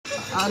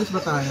Aalis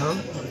ba tayo?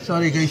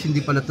 Sorry guys,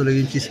 hindi pala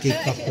tuloy yung Cheesecake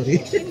Factory.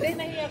 Hindi,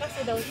 nahiya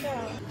kasi daw siya.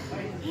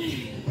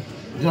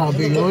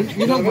 Grabe yun.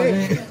 Yun ang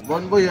mali.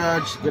 Bon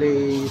voyage,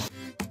 Grace.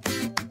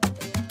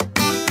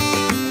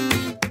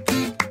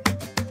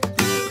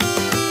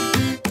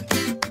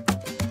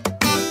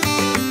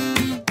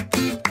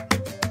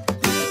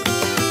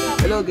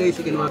 Hello guys,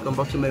 again welcome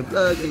back to my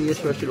vlog, and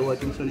yes, we're still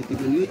watching SONNIEtV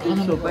on YouTube.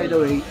 So by the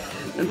way,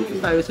 nandito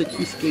tayo sa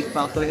Cheesecake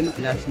Factory. Ano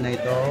last night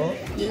to?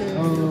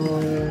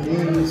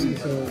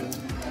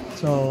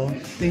 So,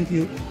 thank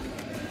you.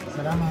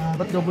 Salamat.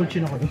 Ba't double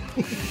chin ako doon?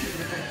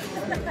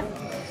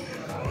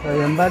 So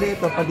yan, bali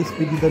ito,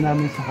 pa-dispedido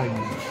namin sa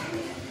kanya.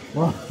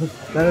 Wow,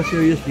 pero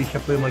seriously, siya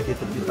po yung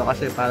mag-titip dito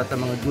kasi para sa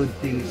mga good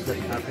things that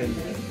happen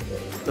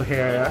to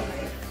her,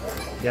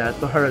 yeah,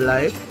 to her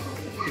life,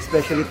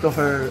 especially to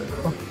her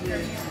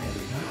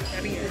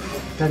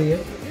career?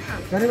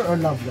 Career or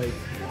love life?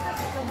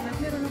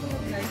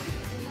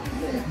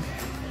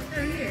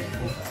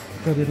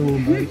 Career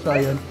woman. So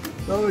ayan,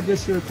 so we're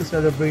just here to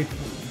celebrate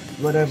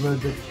whatever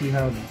that she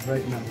has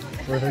right now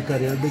for her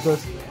career,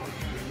 because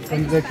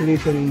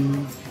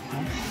congratulations.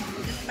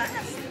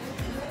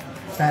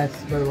 Pass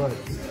for what?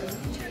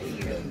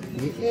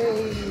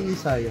 Yay!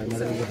 Sayang,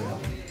 narinig ko.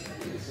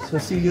 So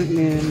see you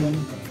in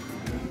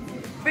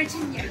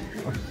Virginia.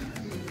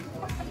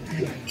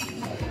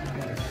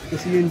 To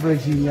see you in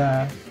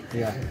Virginia.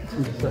 Yeah.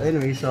 So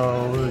anyway,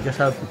 so we'll just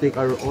have to take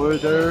our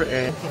order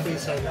and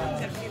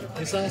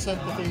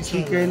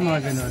chicken,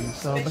 mga ganun.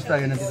 So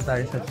basta yun, nandito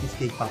tayo sa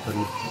Cheesecake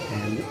Factory.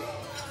 And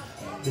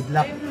good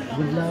luck,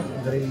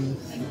 Grace.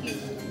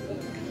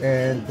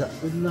 And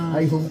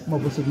I hope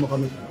mabusog mo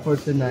kami for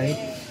tonight.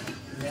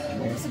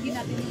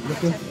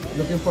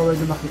 Looking forward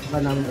na makita ka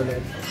namin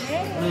ulit.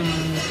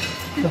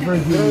 Sa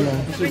Virginia.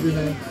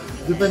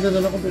 Depende na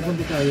lang kung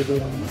pupunta tayo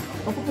doon.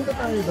 Kung pupunta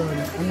tayo doon,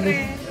 kung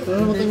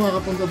naman tayo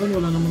makapunta doon,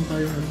 wala naman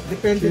tayo.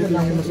 Depende na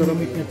lang kung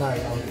masaramit niya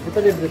tayo. Ito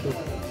libre to.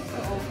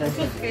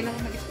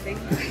 Kailangan mag-stay.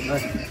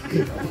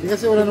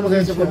 Kasi wala naman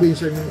kayo sa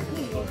probinsya niyo.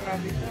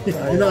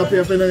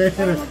 Inaapi-api na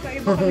ngayon.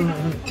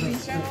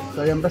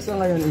 So yan, basta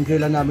ngayon, enjoy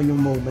lang namin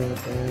yung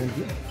moment. And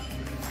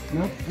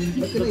no?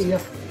 Ba't ka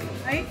naiyak?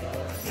 Ay?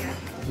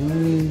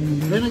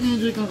 Kaya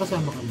nag-enjoy kang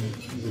kasama kami.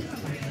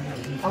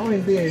 Ako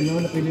hindi eh,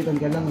 no? Napilitan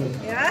ka lang eh.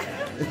 Yeah?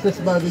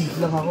 Excess baggage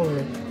lang ako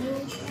eh.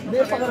 Hindi,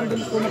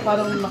 pakaramdam ko na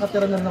parang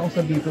nakatira na ako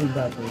sa Bicol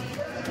dati.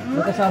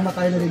 Magkasama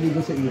tayo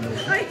naliligo sa ilaw.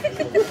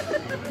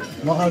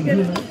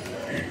 Makagano.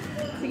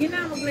 Sige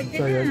na, mag-like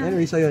So yun,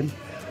 anyway, so yun.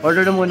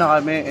 Order na muna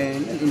kami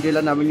and enjoy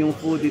lang namin yung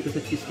food dito sa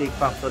Cheesecake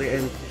Factory,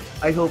 and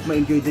I hope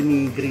ma-enjoy din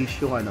ni Grace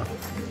yung ano,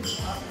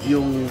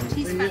 yung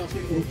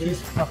Cheese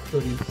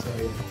Factory. So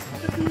yun.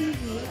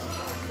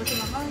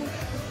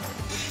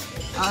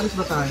 Aalis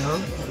ba tayo?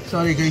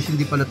 Sorry guys,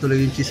 hindi pala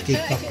tuloy yung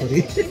Cheesecake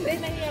Factory. Hindi,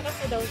 nahiya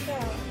kasi daw siya.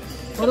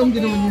 Parang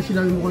hindi naman yung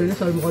sinabi mo kanina,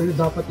 sabi mo kanina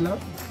dapat lang.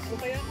 O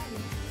kaya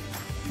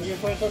Sige,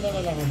 first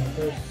na lang ako.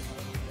 First.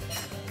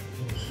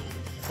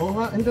 Oo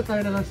nga, hindi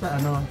tayo na lang sa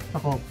ano, sa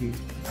coffee.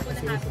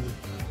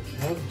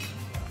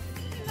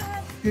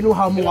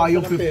 Kinuha mo nga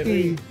yung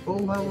 50.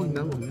 Oo nga, huwag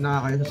na.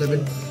 Nakakaya sa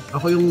 7.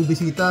 Ako yung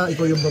bisita,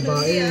 ikaw yung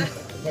babae.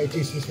 May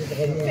chismis mo pa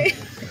kami.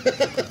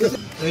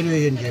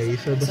 Anyway yun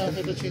guys.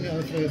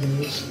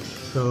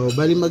 So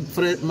bali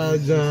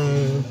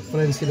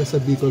mag-friends sila sa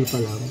Bicol pa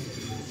lang.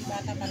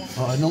 bata pa lang.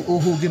 Oo, nung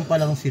uhugin pa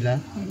lang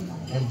sila.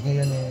 And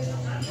ngayon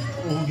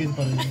uhugin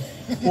pa rin.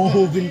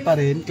 Uhugin pa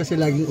rin kasi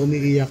laging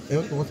umiiyak.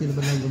 Ewan ko sino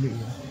ba laging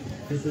umiiyak.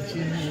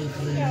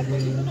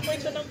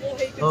 Nakwento ng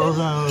buhay ko. Oo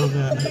nga, oo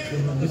nga.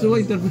 Gusto mo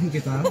interviewin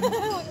kita?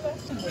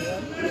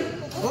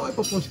 Oo,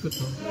 ipapost ko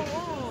to.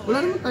 Wala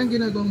naman tayong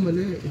ginagawang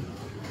mali.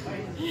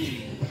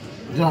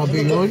 Grabe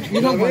yun.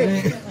 Yun ang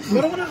mali.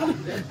 Pero wala ka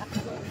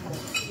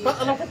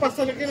alam ko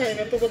pasta na kinain.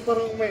 Natugod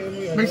parang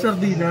may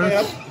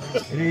sardinas.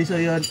 Anyway, so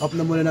yun. Off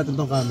na muna natin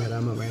tong camera.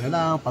 Mamaya na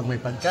lang. Pag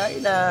may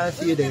pagkain na.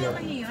 See you there.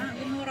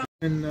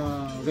 And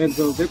red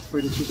velvet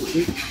for the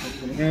cheesecake,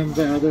 and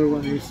the other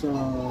one is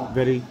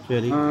Very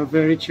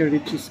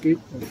cherry cheesecake.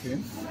 Okay.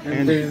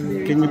 And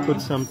then can you put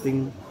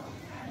something?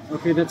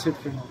 Okay, that's it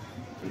for now.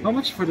 How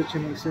much for the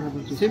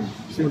cinnamon cheesecake?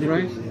 Same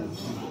price.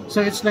 So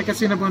it's like a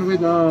cinnamon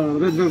with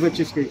red velvet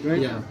cheesecake,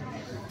 right? Yeah.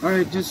 All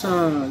right, just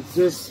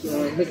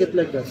make it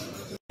like that.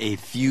 A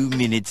few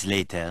minutes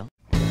later.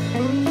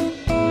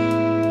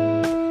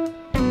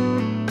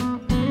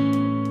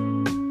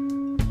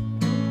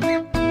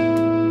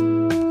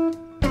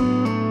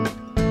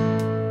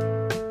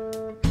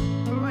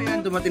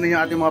 Dumating na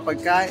yung ating mga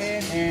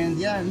pagkain, and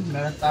yan,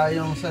 meron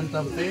tayong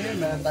Santa Fe,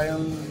 meron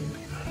tayong,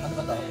 ano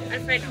ba ito?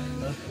 Alfredo.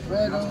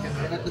 Alfredo,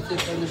 and at the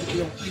same time,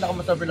 yung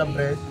pinakamasarap lang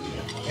bread.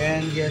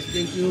 And yes,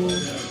 thank you.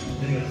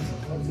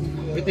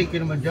 May thank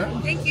you naman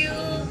dyan. Thank you.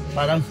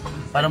 Parang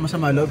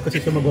masama loob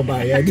kasi siya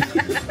magbabayad.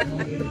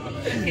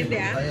 Hindi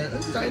ah. Ayan,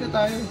 kain na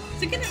tayo.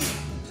 Sige na.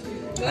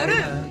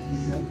 Tara.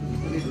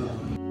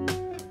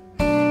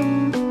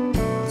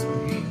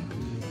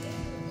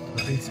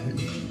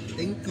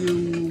 Thank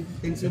you.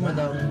 Thank you,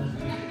 madam.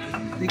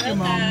 Thank you,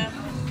 ma'am.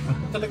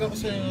 Talaga ko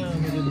sa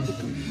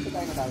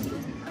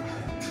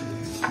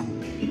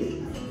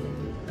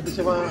hindi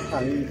siya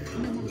makakain.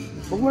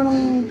 Huwag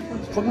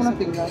mo nang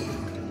tingnan.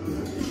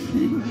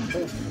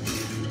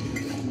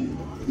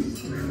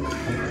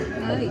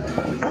 Ay.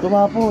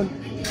 Tumapon.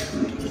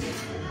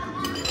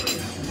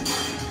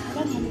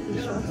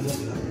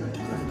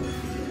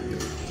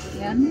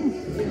 Yan.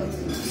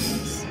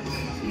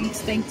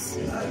 Thanks.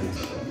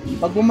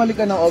 Pag bumalik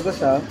ka ng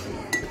August ha,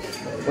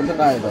 punta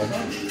tayo doon.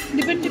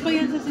 Depende pa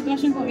yan sa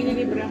sitwasyon kung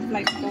ililibre ang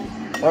flight ko.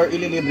 Or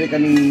ililibre ka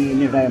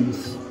ni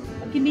Rams.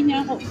 Pag hindi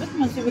niya ako, ba't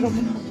man siguro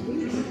mo na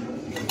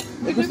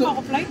Eh, gusto, ako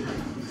flight?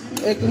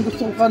 kung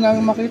gusto ka nang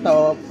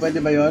makita,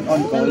 pwede ba yun?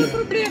 On call? Walang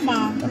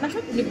problema.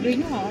 Lahat libre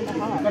nyo ha.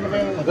 Lahat.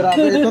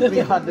 Grabe ito,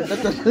 300 na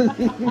to.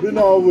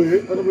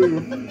 Binawi. Ano ba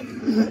yun?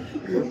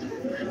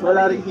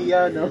 Wala rin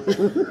hiya, no?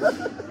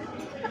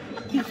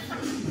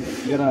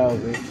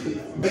 Grabe.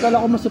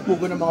 Akala ko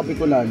masupugo ng mga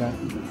Bicolana.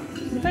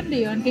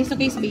 Depende yun.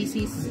 Case-to-case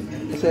basis.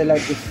 Kasi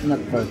life is not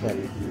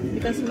perfect.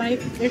 Because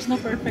life, there's no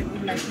perfect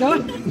in life.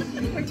 Don't!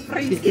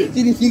 Rephrase.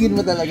 Sinisingin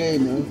mo talaga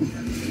yun, no?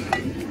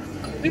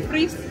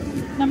 Rephrase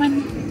naman.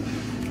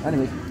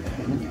 Anyway.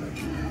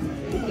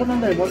 Ito ng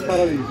lemon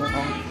para dito.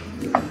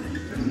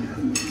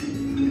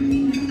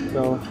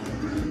 So,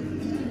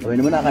 okay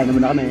naman na, kain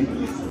naman na kami.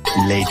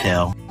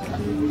 Later.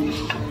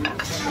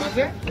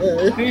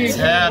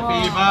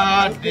 Happy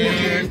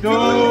birthday to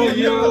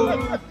you.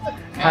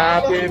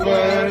 Happy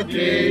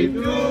birthday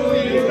to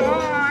you.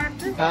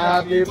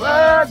 Happy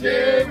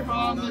birthday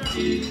from the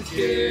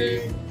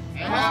Cheesecake.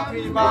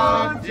 Happy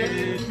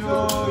birthday to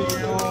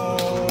you.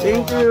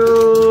 Thank you.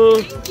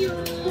 Thank you.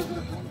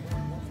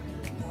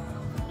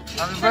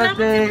 Happy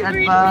birthday,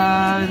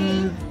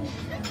 advance.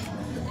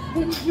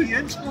 Bon po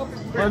yan.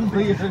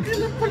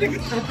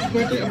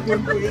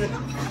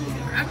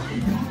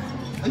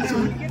 Ang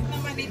cute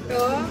naman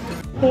ito.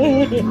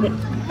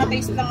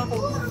 Nataste lang ako.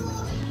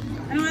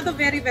 Ano nga to?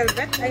 Very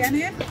velvet? Ay, ano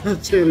yan?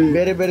 Cherry.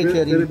 Very, very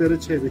cherry. Very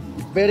cherry.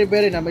 Very,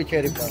 very na may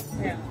cherry pa.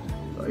 Yeah.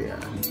 So, yeah.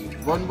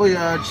 Bon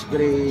voyage,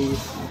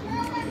 Grace.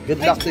 Good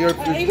luck to your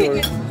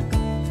future.